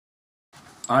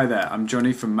Hi there, I'm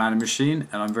Johnny from Man and Machine,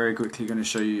 and I'm very quickly going to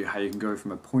show you how you can go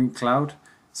from a point cloud,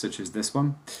 such as this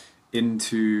one,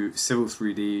 into Civil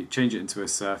 3D, change it into a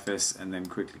surface, and then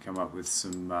quickly come up with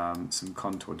some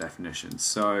contour definitions.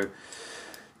 So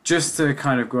just to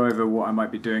kind of go over what I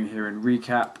might be doing here in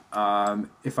recap,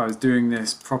 if I was doing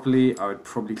this properly, I would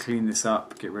probably clean this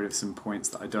up, get rid of some points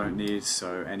that I don't need,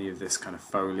 so any of this kind of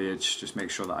foliage, just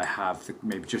make sure that I have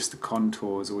maybe just the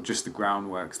contours or just the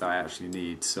groundworks that I actually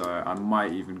need. So I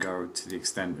might even go to the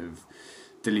extent of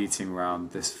deleting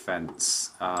around this fence.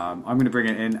 I'm going to bring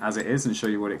it in as it is and show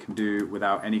you what it can do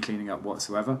without any cleaning up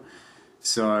whatsoever.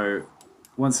 So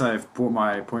once I've brought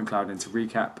my point cloud into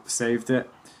recap, saved it,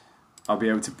 I'll be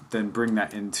able to then bring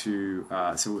that into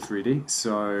Civil 3D.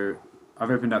 So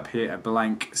I've opened up here a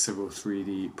blank Civil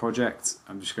 3D project.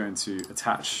 I'm just going to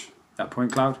attach that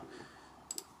point cloud.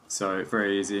 So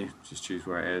very easy, just choose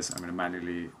where it is. I'm going to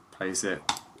manually place it.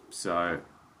 So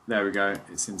there we go,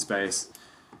 it's in space.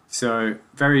 So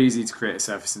very easy to create a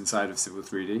surface inside of Civil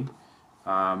 3D.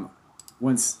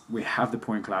 Once we have the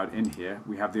point cloud in here,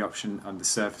 we have the option under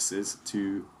surfaces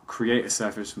to create a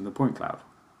surface from the point cloud.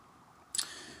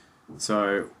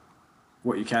 So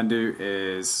what you can do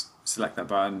is select that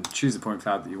button, choose the point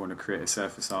cloud that you want to create a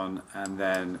surface on, and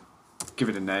then give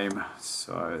it a name.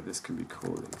 So this can be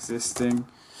called existing. You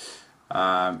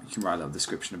can write a little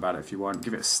description about it if you want.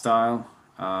 Give it a style.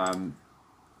 I'll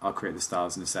create the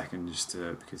styles in a second,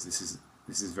 because this is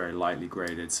very lightly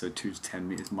graded. So 2 to 10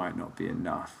 meters might not be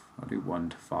enough. I'll do 1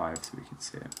 to 5 so we can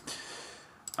see it.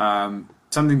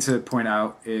 Something to point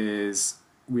out is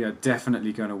we are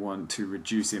definitely going to want to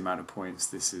reduce the amount of points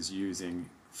this is using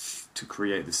to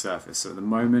create the surface. So at the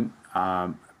moment, I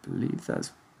believe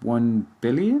that's 1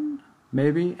 billion,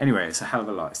 maybe? Anyway, it's a hell of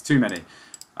a lot. It's too many.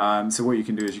 So what you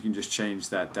can do is you can just change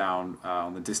that down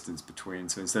on the distance between.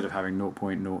 So instead of having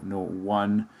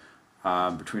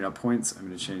 0.001 between our points, I'm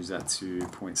going to change that to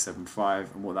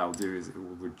 0.75. And what that will do is it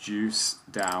will reduce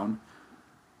down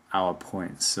our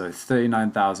points. So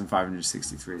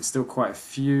 39,563. Still quite a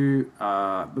few,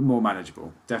 but more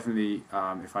manageable. Definitely,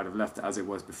 if I'd have left it as it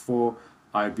was before,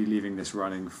 I'd be leaving this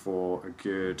running for a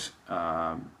good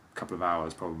couple of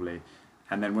hours probably.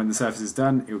 And then when the surface is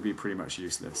done, it will be pretty much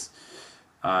useless.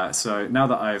 So now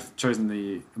that I've chosen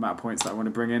the amount of points that I want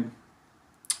to bring in,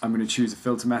 I'm going to choose a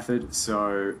filter method.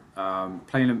 So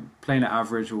planar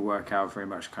average will work out very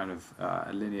much kind of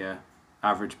a linear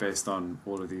average based on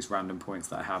all of these random points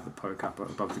that I have that poke up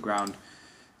above the ground.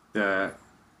 The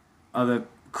other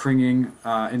cringing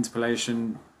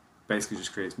interpolation basically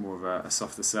just creates more of a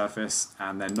softer surface,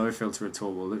 and then no filter at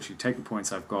all will literally take the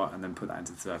points I've got and then put that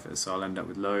into the surface. So I'll end up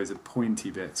with loads of pointy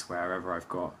bits wherever I've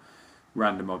got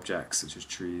random objects such as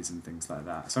trees and things like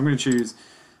that. So I'm going to choose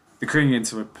the cringing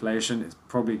interpolation. It's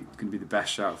probably going to be the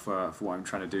best shout for what I'm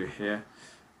trying to do here.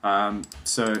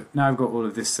 So now I've got all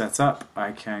of this set up,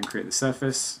 I can create the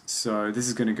surface. So this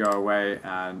is going to go away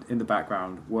and in the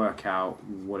background work out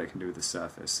what it can do with the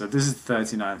surface. So this is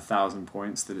 39,000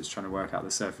 points that it's trying to work out the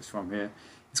surface from here.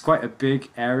 It's quite a big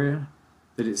area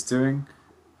that it's doing,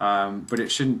 but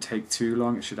it shouldn't take too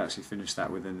long. It should actually finish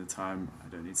that within the time. I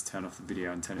don't need to turn off the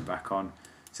video and turn it back on.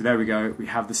 So there we go, we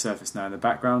have the surface now in the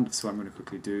background. So what I'm going to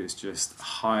quickly do is just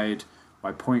hide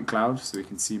my point cloud so we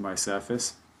can see my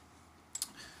surface.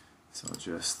 So I'll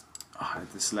just hide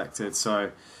the selected.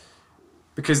 So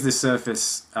because this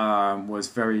surface was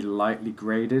very lightly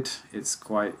graded, it's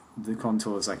quite, the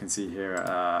contours I can see here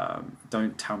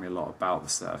don't tell me a lot about the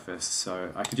surface.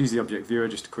 So I could use the object viewer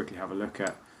just to quickly have a look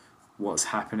at what's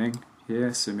happening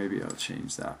here. So maybe I'll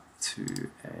change that to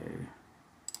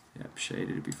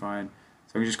shaded would be fine.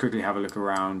 So I can just quickly have a look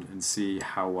around and see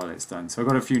how well it's done. So I've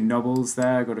got a few nubbles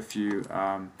there, I've got a few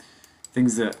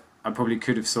things that I probably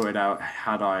could have sorted out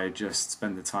had I just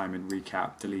spent the time in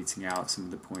recap deleting out some of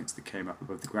the points that came up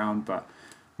above the ground. But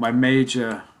my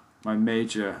major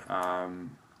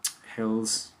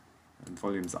hills and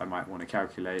volumes that I might want to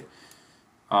calculate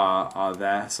are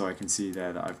there, so I can see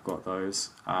there that I've got those.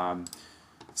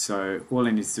 So all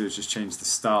I need to do is just change the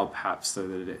style perhaps so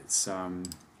that it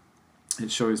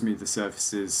shows me the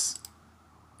surfaces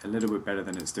a little bit better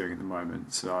than it's doing at the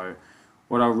moment. So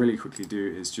what I'll really quickly do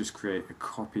is just create a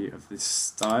copy of this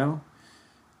style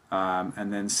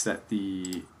and then set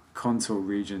the contour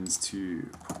regions to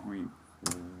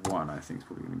 0.1, I think is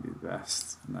probably going to be the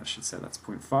best, and that should set that to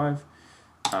 0.5.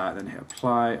 Then hit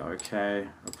apply, OK,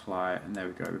 apply, and there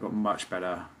we go. We've got a much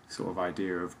better sort of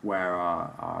idea of where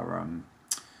our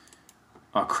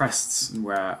crests and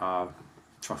where our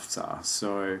troughs are.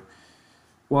 So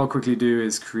what I'll quickly do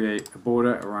is create a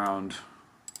border around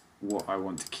what I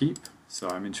want to keep. So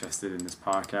I'm interested in this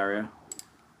park area.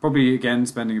 Probably again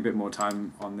spending a bit more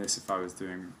time on this if I was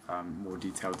doing more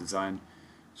detailed design.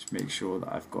 Just make sure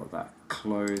that I've got that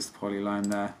closed polyline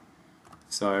there.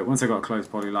 So once I've got a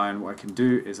closed polyline, what I can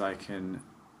do is I can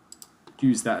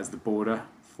use that as the border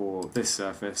for this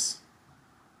surface.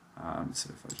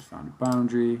 So if I just found a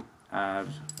boundary, add,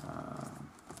 what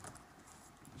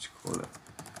do you call it,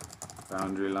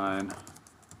 boundary line,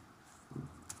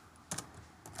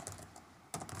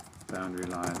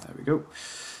 there we go.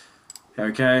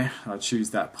 Okay, I'll choose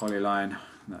that polyline.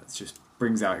 That just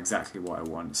brings out exactly what I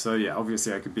want. So yeah,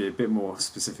 obviously I could be a bit more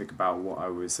specific about what I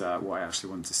actually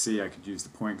want to see. I could use the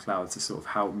point cloud to sort of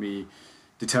help me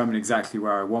determine exactly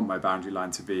where I want my boundary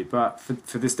line to be. But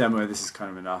for this demo, this is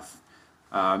kind of enough.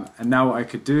 And now what I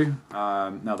could do,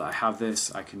 now that I have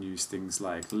this, I can use things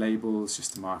like labels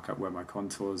just to mark up where my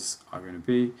contours are going to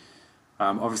be.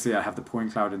 Obviously I have the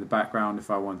point cloud in the background if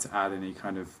I want to add any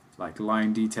kind of like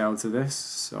line detail to this.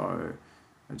 So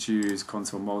I choose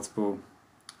contour multiple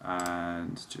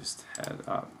and just head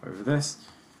up over this.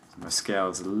 So my scale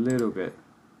is a little bit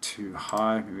too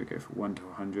high, maybe go for 1 to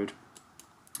 100.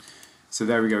 So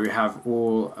there we go, we have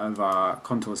all of our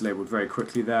contours labeled very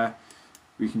quickly there.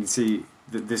 We can see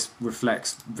that this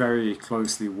reflects very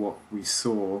closely what we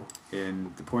saw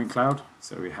in the point cloud.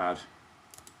 So we had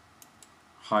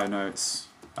high notes,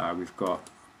 we've got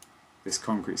this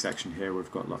concrete section here,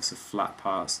 we've got lots of flat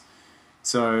parts.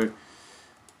 So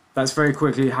that's very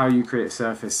quickly how you create a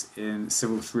surface in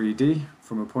Civil 3D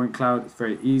from a point cloud. It's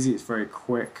very easy, it's very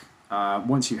quick.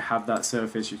 Once you have that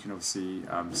surface, you can obviously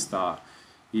start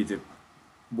either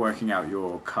working out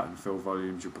your cut and fill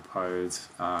volumes you propose,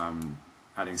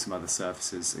 adding some other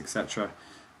surfaces, etc.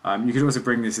 You could also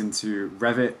bring this into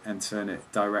Revit and turn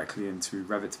it directly into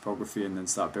Revit topography and then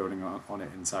start building on it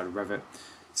inside of Revit.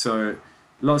 So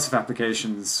lots of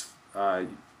applications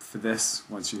for this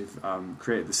once you've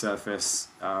created the surface.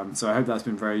 So I hope that's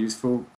been very useful.